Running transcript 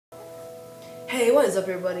Hey, what is up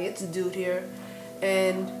everybody? It's Dude here,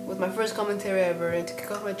 and with my first commentary ever, and to kick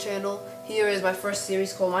off my channel, here is my first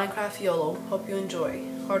series called Minecraft YOLO. Hope you enjoy.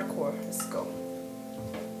 Hardcore. Let's go.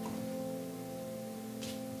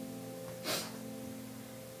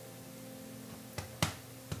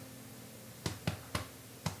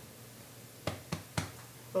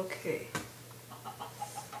 Okay.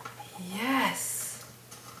 Yes!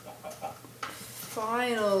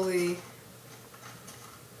 Finally!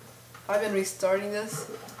 I've been restarting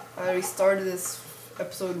this. I restarted this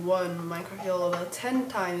episode 1 Minecraft YOLO about 10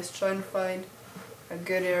 times trying to find a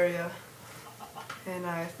good area, and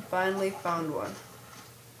I finally found one.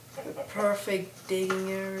 The perfect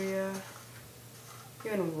digging area.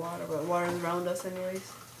 Even water, but water's around us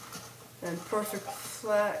anyways. And perfect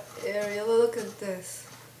flat area. Look at this.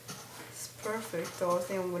 It's perfect. Though I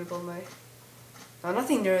think I'm gonna build my... No,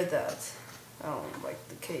 nothing near that. I don't like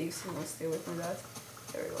the caves. I'm gonna stay away from that.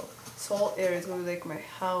 There we go. This whole area is gonna be like my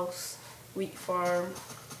house, wheat farm,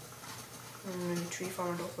 and maybe tree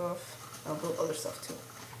farm and stuff. I'll build other stuff too.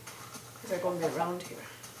 Because I'm gonna be around here.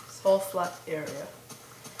 This whole flat area.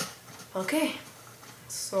 Okay,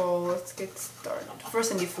 so let's get started.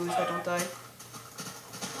 First I need food so I don't die.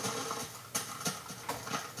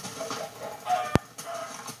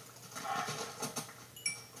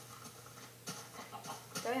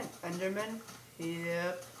 Is that an Enderman?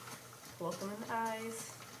 Yep. Welcome in the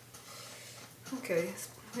eyes. Okay,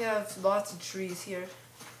 we have lots of trees here.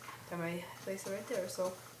 And my place is right there,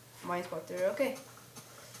 so my spot there. Okay.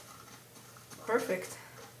 Perfect.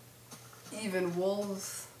 Even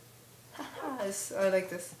wolves. I like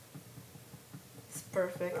this. It's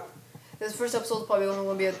perfect. This first episode is probably only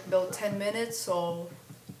going to be about 10 minutes, so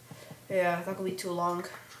yeah, it's not going to be too long.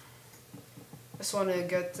 I just want to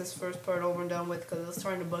get this first part over and done with because it's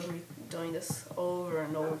starting to bug me doing this over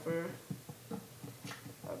and over.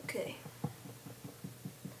 Okay.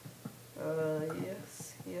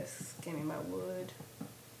 Yes, give me my wood.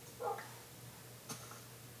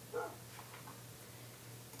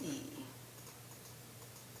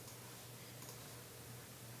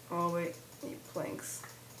 Oh wait, need planks.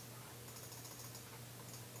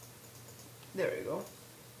 There we go.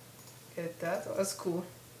 Get that, oh, that's cool.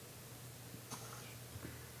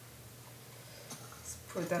 Let's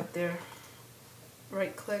put that there.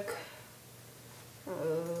 Right click.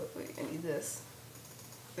 Wait, I need this.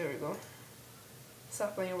 There we go.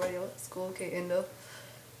 Stop playing radio. That's cool. Okay, end up.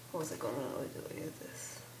 What was I gonna do? I need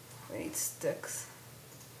this. I need sticks.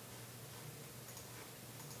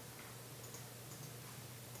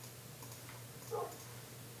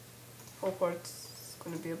 Whole part's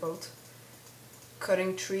gonna be about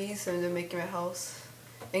cutting trees and then making my house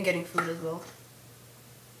and getting food as well.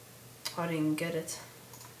 I didn't get it.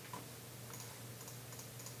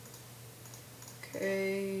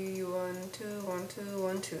 Okay, 1, 2, 1, 2,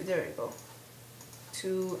 1, 2. There we go.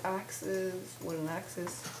 2 axes, wooden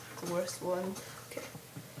axes, the worst one. Okay,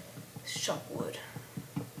 chop wood.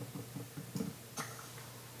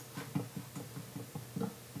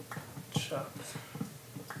 Chop.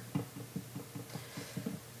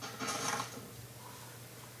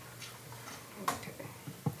 Okay.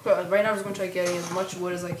 But right now I'm just gonna try getting as much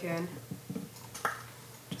wood as I can.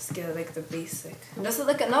 Just get like the basic. And just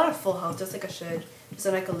like not a full house, just like a shed. Just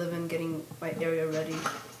so I can live in getting my area ready.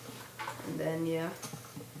 And then yeah,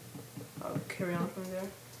 I'll carry on from there.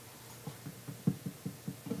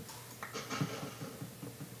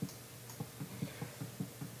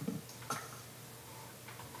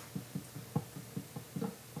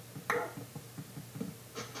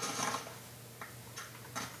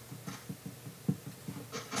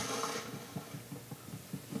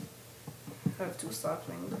 I have 2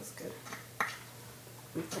 saplings, that's good.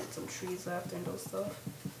 We plant some trees after and those stuff.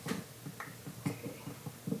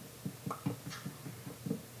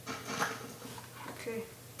 Okay.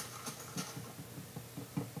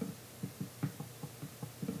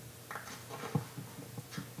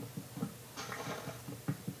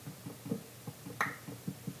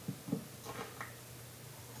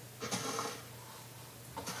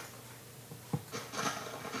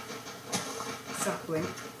 Sapling.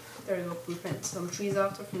 There we go. We plant some trees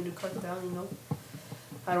after for me to cut down, you know.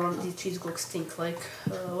 I don't want these trees to go extinct like,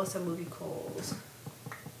 what's that movie called?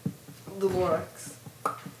 The Lorax.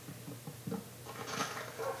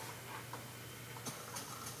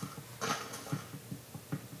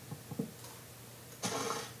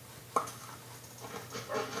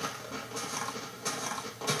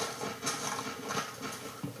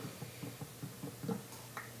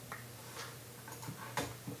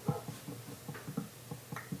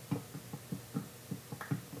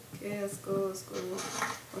 Okay, let's go.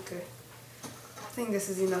 Okay. I think this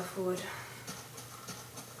is enough wood.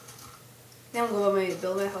 Now I'm going to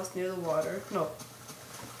build my house near the water. No.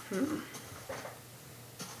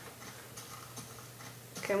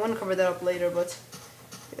 Okay, I'm going to cover that up later, but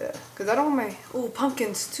yeah. Because I don't want my... Ooh,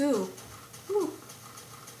 pumpkins too. Ooh.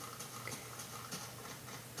 Okay.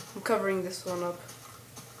 I'm covering this one up.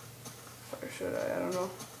 Or should I? I don't know.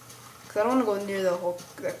 Because I don't want to go near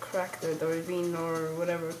that crack there, the ravine or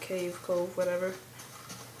whatever, cave, cove, whatever.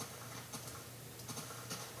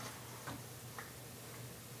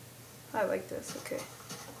 I like this, okay.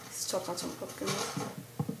 Let's chop on some pumpkins.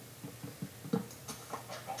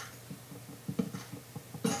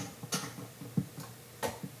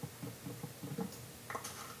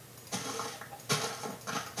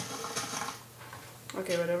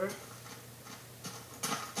 Okay, whatever.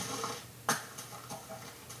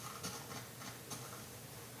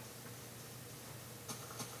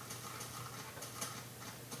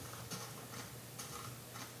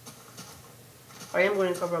 I am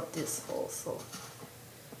going to cover up this hole, so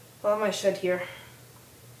I'll have my shed here.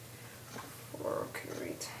 Okay,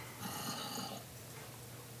 great.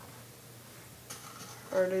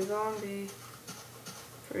 Heard a zombie.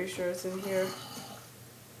 Pretty sure it's in here.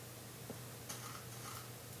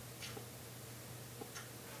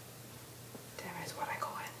 Damn it, why'd I go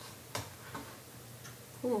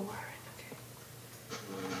in? Ooh, we're in, okay.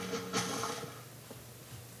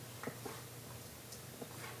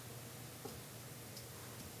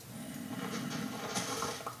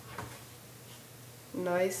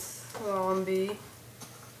 Nice zombie,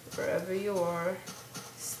 wherever you are,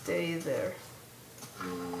 stay there.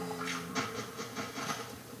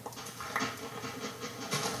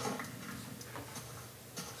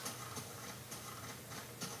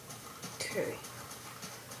 Okay.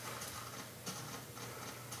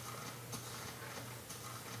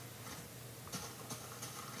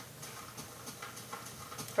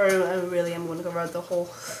 I really am going to cover out the hole.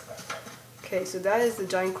 Okay, so that is the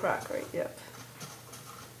giant crack, right? Yep.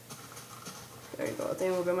 There you go. I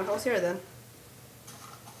think we'll build my house here then.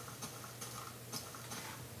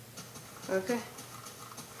 Okay.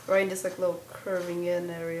 Right in this like little curving in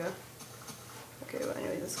area. Okay, well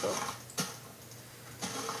anyway, let's go.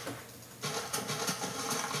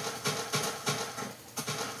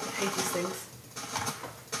 I hate these things.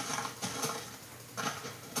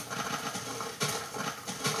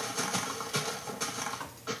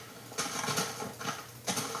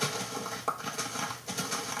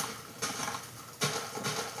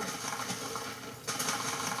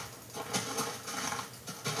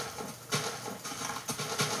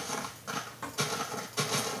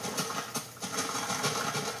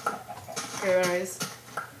 Okay, anyways,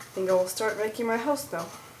 I think I will start making my house now.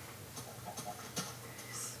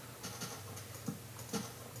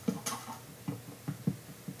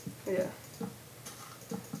 Yeah.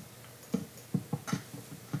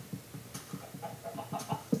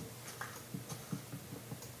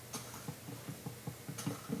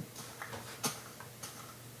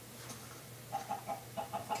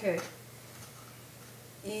 Okay.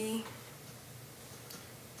 E.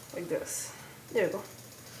 Like this. There you go.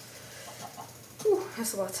 Ooh,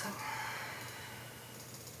 that's a lot of time.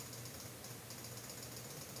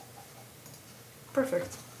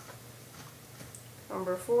 Perfect.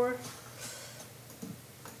 Number 4.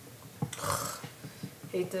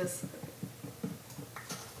 Hate this.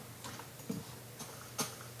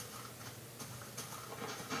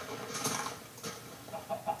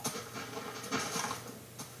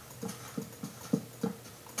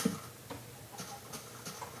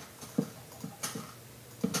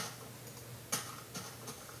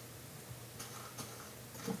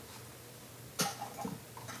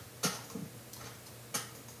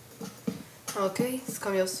 Okay, it's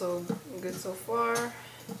coming out so good so far.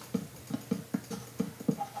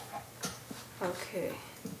 Okay,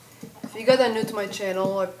 if you guys are new to my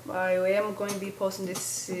channel, I am going to be posting this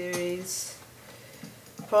series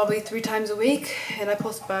probably 3 times a week, and I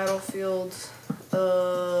post Battlefield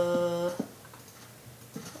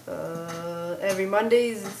every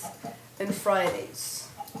Mondays and Fridays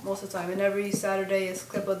most of the time, and every Saturday is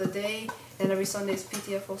clip of the day, and every Sunday is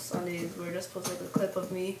PTFO Sundays, where I just post like a clip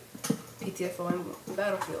of me PTFO and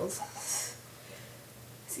Battlefields.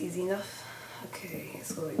 It's easy enough. Okay,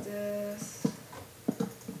 let's go like this.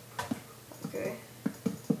 Okay,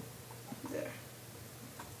 there.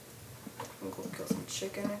 I'm gonna go kill some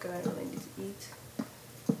chicken because I really need to eat.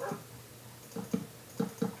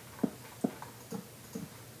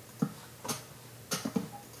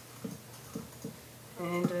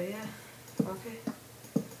 And yeah, okay.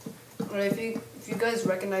 Alright, if you guys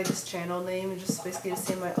recognize this channel name, it's just basically the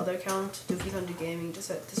same my other account, Dookie Hunter Gaming. Just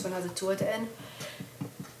this one has a 2 at the end.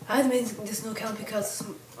 I had to make this new account because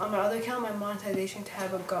on my other account my monetization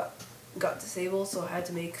tab got disabled, so I had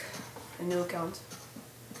to make a new account.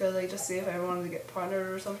 Because like just say if I wanted to get partnered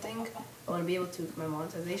or something, I want to be able to, my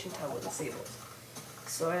monetization tab was disabled.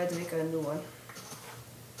 So I had to make a new one.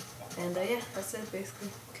 And yeah, that's it basically.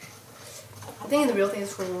 Okay. I think the real thing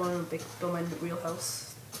is for one to build my real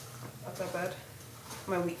house. Not that bad.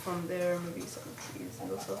 My wheat farm there, maybe some trees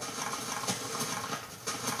and also.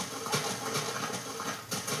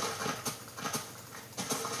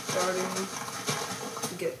 Starting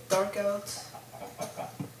to get dark out.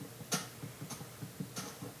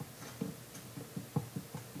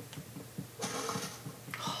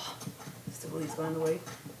 Still he's going away.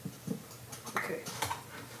 Okay.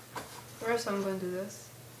 First I'm going to do this.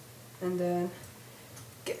 And then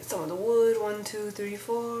get some of the wood. 1, 2, 3,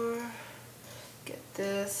 4. Get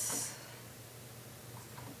this.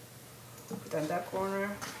 Put that in that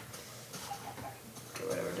corner. Get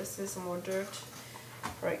whatever this is, some more dirt.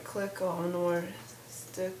 Right click, oh no more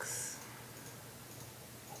sticks.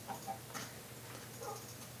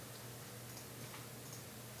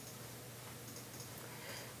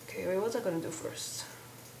 Okay, wait, what's I gonna do first?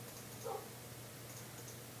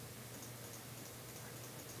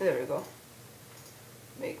 There we go.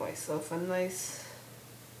 Make myself a nice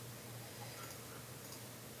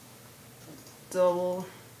double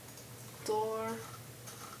door.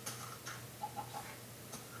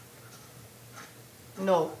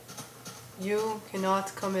 No, you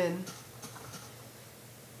cannot come in.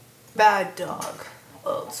 Bad dog.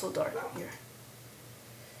 Oh, it's so dark in here.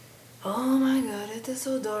 Oh my god, it is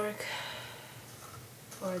so dark.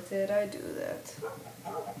 Why did I do that?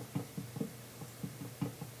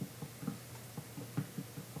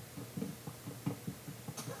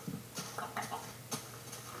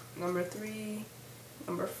 Number 3,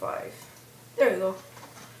 number 5. There we go.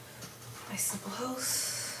 Nice simple house.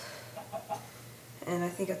 And I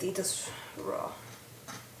think I have to eat this raw.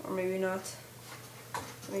 Or maybe not.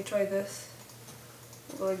 Let me try this.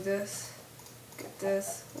 Go like this. Get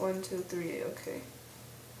this. 1, 2, 3. Okay.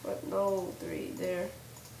 But no, 3. There.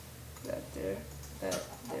 That there. That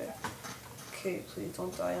there. Okay, please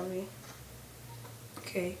don't die on me.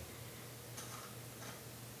 Okay.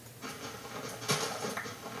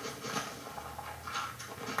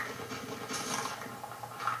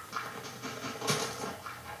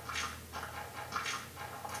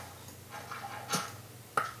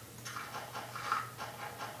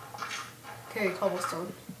 Okay,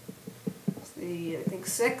 cobblestone. It's the, I think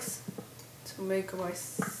 6 to make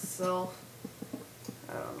myself,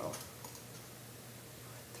 I don't know.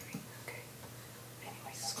 3, okay.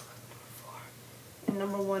 Anyway, so number 4. And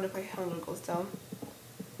number 1 if my hunger goes down.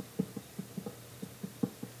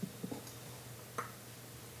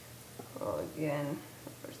 Oh, again,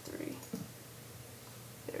 number 3.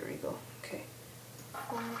 There we go. Okay.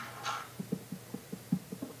 4.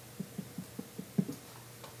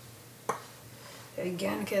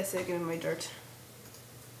 Again, can't say give me my dirt.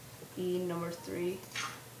 E number 3.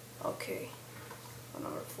 Okay. Oh,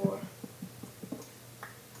 number 4.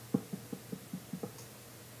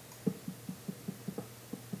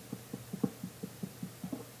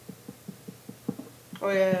 Oh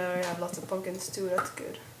yeah, I have lots of pumpkins too, that's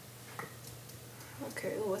good.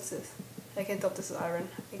 Okay, ooh, what's this? I can't tell if this is iron.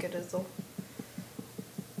 I think it is though.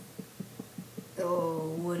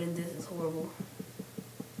 Oh, wood in this is horrible.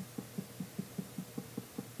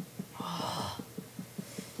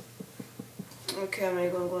 Okay, I'm gonna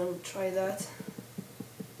go and try that.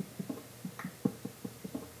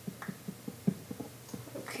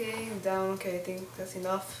 Okay, down. Okay, I think that's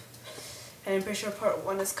enough. And I'm pretty sure part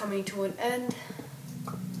 1 is coming to an end.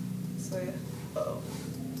 So yeah. Uh-oh.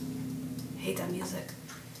 Hate that music.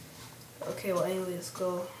 Okay, well anyway, let's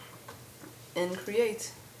go and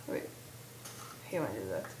create. Wait. Hey, I want to do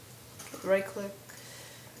that. Okay, right click.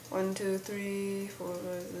 1, 2, 3, 4,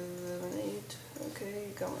 5, 6, 7, 8. Okay,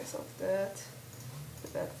 got myself that.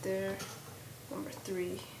 Put that there. Number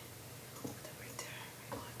 3. Put that right there.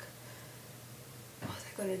 Look. What was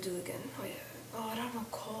I gonna do again? Oh yeah. Oh, I don't have a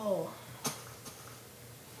coal.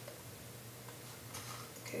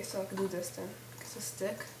 Okay, so I can do this then. Get a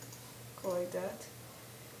stick. Go like that.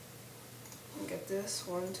 And get this.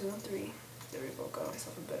 1, 2, and 3. There we go. Got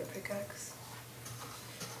myself a better pickaxe.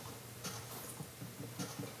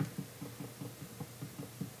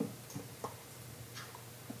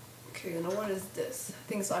 Okay, now what is this? I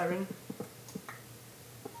think it's iron.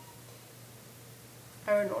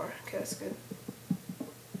 Iron ore. Okay, that's good.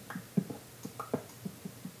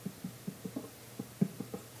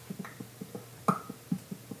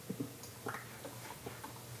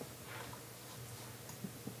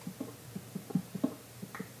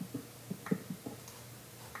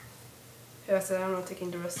 Yeah, I said I'm not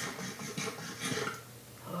taking the rest.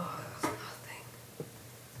 Oh, that's nothing.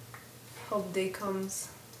 Hope day comes.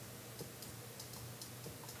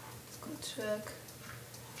 Let's go check.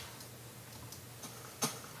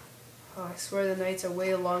 Oh, I swear the nights are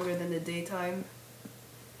way longer than the daytime.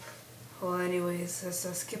 Well, anyways,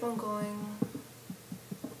 let's keep on going.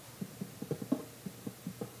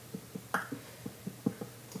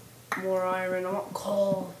 More iron. I want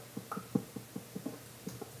coal.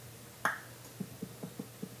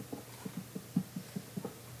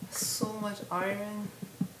 So much iron.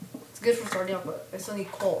 It's good for starting off, but I still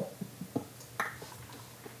need coal.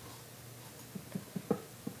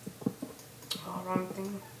 Oh, wrong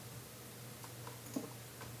thing.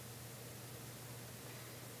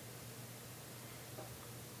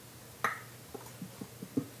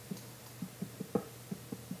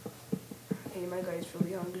 Hey, my guy's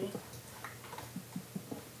really hungry.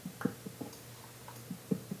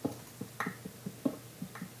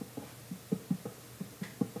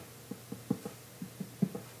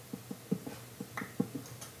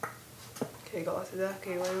 Okay, got lots of that.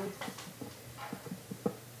 Okay, wait.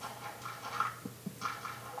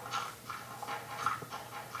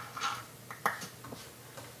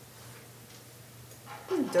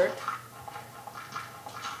 Dirt.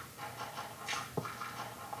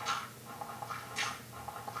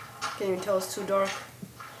 Can't even tell it's too dark.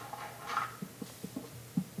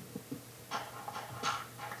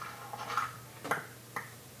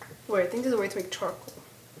 Wait, I think there's a way to make charcoal.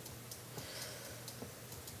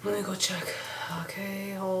 Let me go check.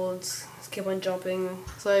 Okay, hold. Let's keep on jumping.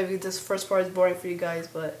 Sorry if this first part is boring for you guys,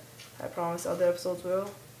 but I promise other episodes will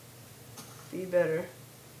be better.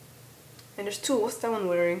 And there's two. What's that one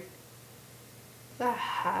wearing? Is that a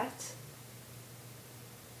hat?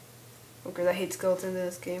 Okay, I hate skeletons in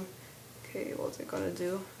this game. Okay, what's it gonna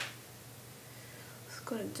do? It's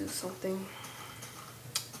gonna do something.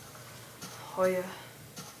 Oh yeah.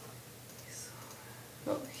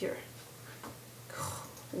 Oh, here.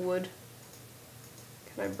 Wood.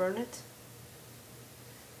 Can I burn it?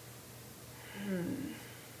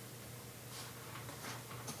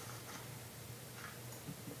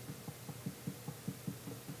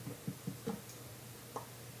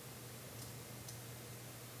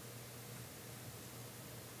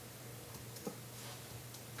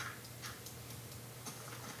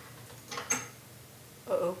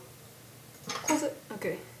 Uh-oh. Close it.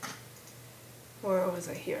 Okay. Where was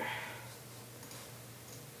I here?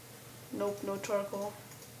 Nope, no charcoal.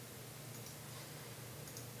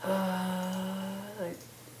 Like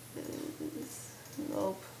this.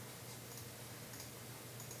 Nope.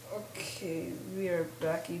 Okay, we are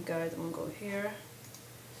back, you guys. I'm gonna go here.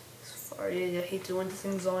 Sorry, I hate to when this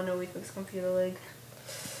thing's on. Always makes computer lag.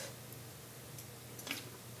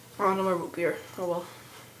 Oh, no more root beer. Oh well.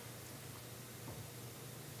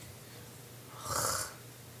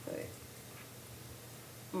 Wait.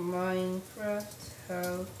 Minecraft,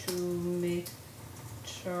 how to make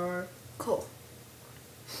charcoal.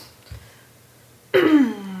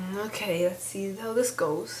 Okay, let's see how this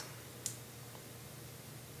goes.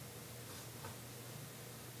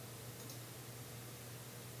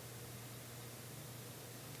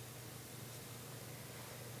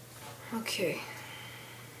 Okay.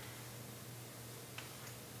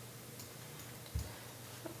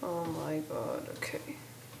 Oh my god, okay.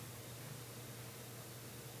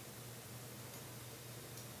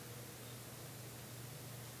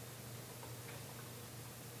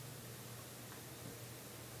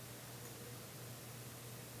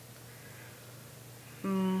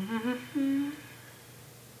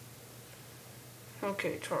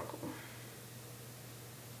 Okay, charcoal.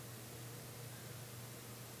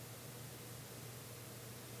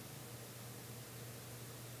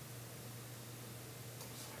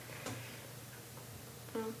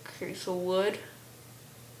 Okay, so wood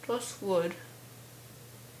plus wood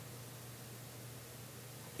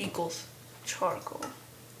equals charcoal.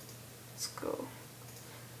 Let's go.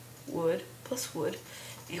 Wood plus wood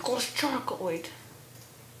equals charcoal. Wait.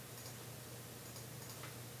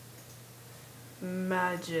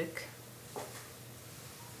 Magic.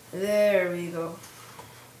 There we go.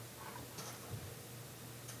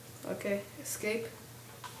 Okay, escape.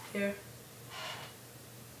 Here.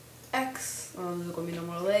 X. There's gonna be no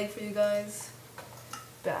more lag for you guys.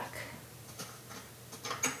 Back.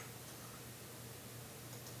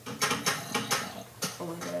 Oh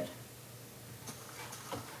my god.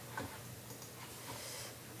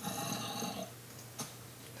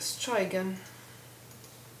 Let's try again.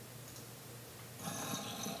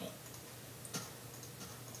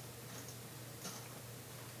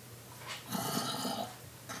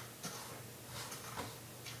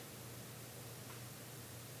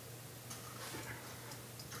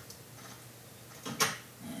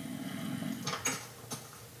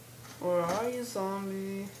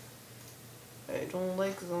 zombie. I don't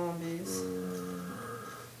like zombies.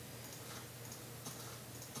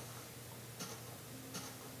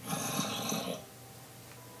 I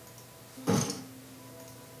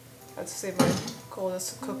have to save my coal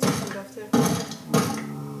just to cook the food after.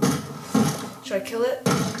 Should I kill it?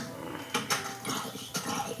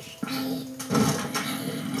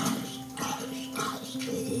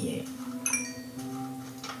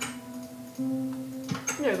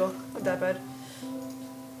 There we go. Not that bad.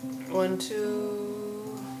 1, 2,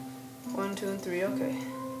 1, 2, and 3. Okay.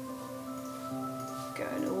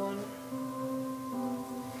 Got a new one.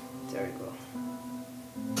 There we go.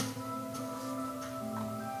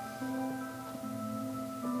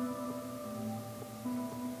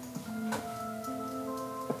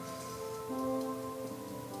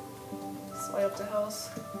 Slide up the house.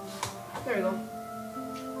 There we go.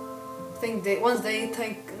 I think once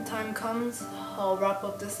daytime comes, I'll wrap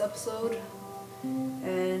up this episode.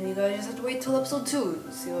 And you guys just have to wait till episode 2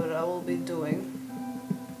 to see what I will be doing.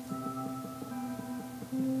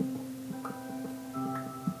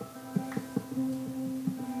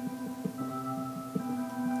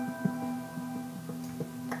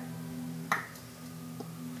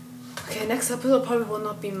 Okay, next episode probably will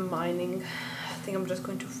not be mining. I think I'm just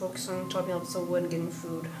going to focus on chopping up some wood and getting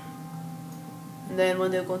food. And then when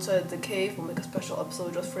they go inside the cave, we'll make a special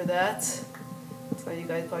episode just for that. So you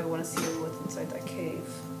guys probably want to see what's inside that cave.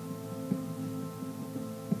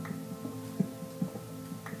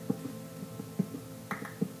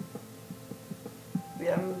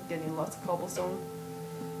 Yeah, I'm getting lots of cobblestone.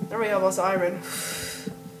 There we have lots of iron.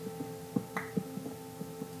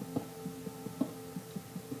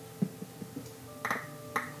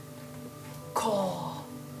 Coal.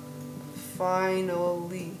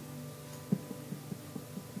 Finally.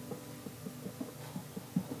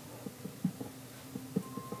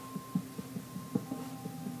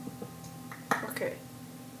 Okay.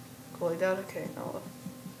 Go like that? Okay, now look.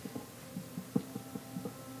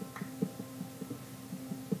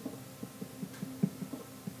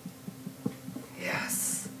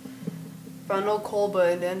 Yes! Found no coal, but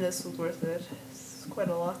in the end this was worth it. It's quite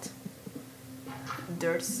a lot.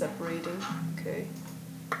 Dirt separating. Okay.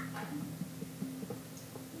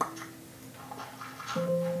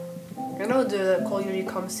 I know the coal usually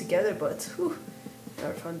comes together, but whew,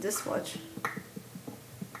 never found this much.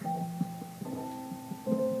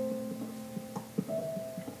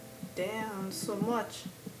 Damn, so much.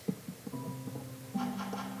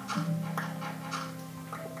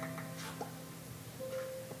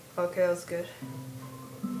 Okay, that's good.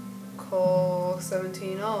 Coal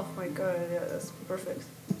 17. Oh my god, yeah, that's perfect.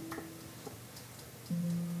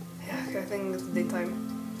 Yeah, okay, I think it's daytime.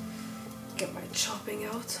 Get my chopping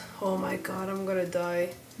out. Oh my god, I'm gonna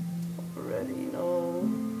die already. No.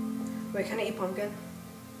 Wait, can I eat pumpkin?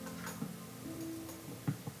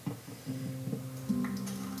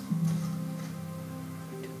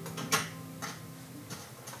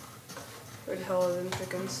 Where the hell are them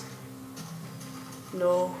chickens?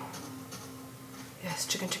 No. Yes,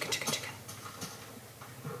 chicken, chicken, chicken, chicken.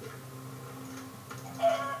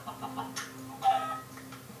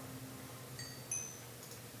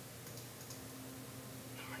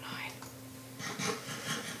 Number 9.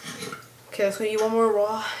 Okay, let's go eat one more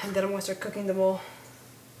raw, and then I'm gonna start cooking them all.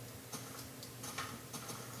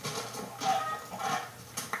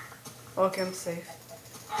 Okay, I'm safe.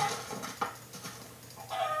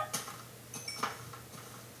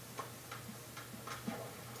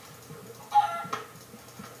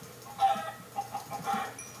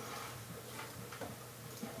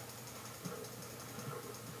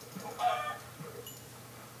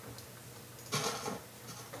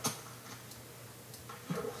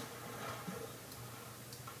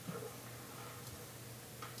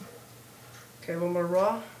 Okay, one more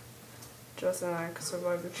raw. Just and I can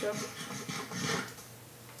survive the trip.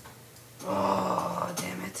 Oh,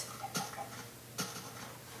 damn it.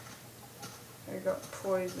 I got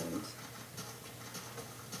poisoned.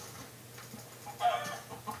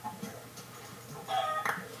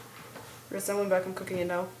 Rest, I went back, I'm cooking it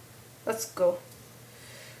now. Let's go.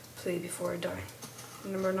 Play before I die.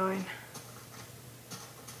 Number 9.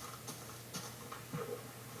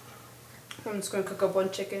 I'm just gonna cook up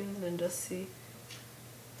one chicken and just see.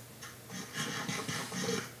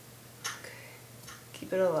 Okay,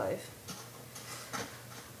 keep it alive.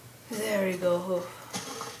 There we go.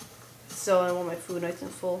 So I want my food nice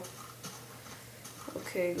and full.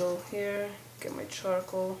 Okay, go here, get my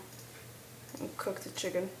charcoal, and cook the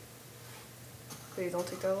chicken. Please don't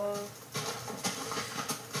take that long.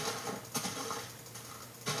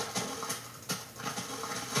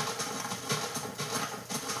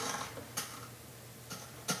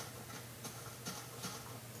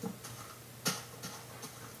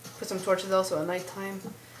 some torches also at nighttime.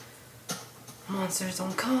 Monsters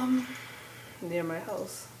don't come near my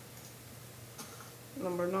house.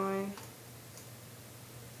 Number 9.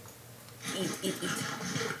 Eat.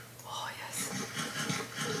 Oh, yes.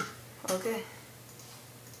 Okay.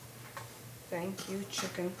 Thank you,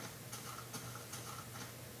 chicken.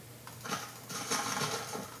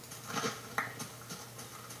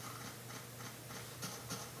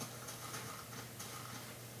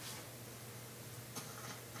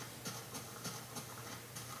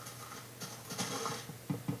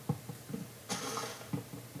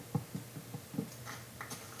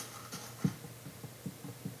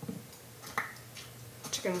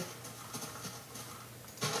 Chicken.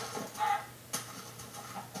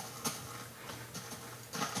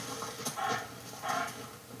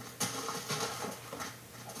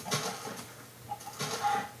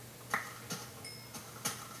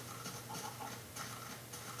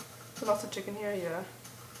 Lots of chicken here, yeah.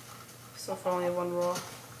 So far only 1 raw.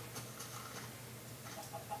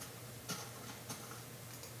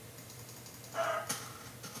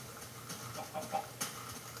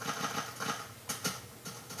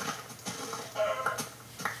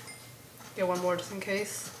 Get 1 more just in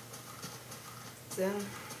case. Then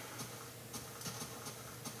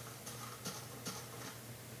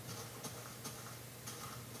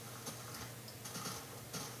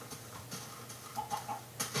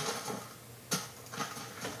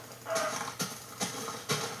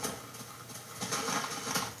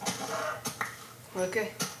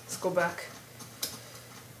okay, let's go back.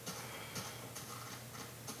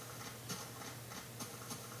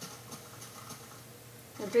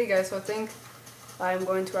 Okay guys, so I think I'm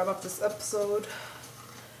going to wrap up this episode.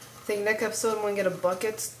 I think next episode I'm going to get a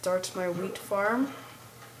bucket, start my wheat farm,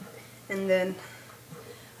 and then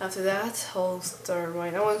after that I'll start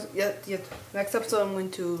my, next episode I'm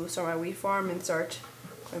going to start my wheat farm and start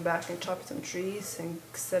going back and chopping some trees and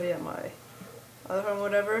study at my other farm,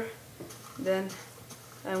 whatever. Then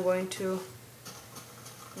I'm going to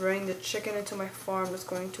bring the chicken into my farm. It's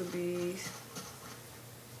going to be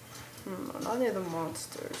not near the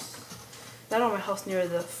monsters. Not on my house, near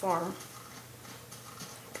the farm.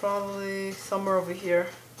 Probably somewhere over here.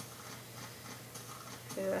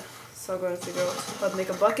 Yeah, so I'm going to figure out how to make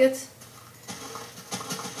a bucket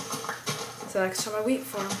so I can start my wheat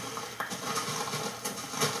farm.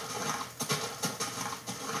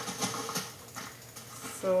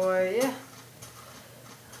 So yeah.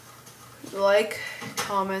 Like,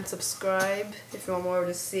 comment, subscribe if you want more of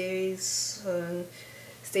this series, and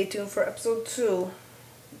stay tuned for episode 2.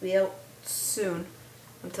 Be out soon.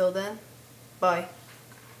 Until then, bye.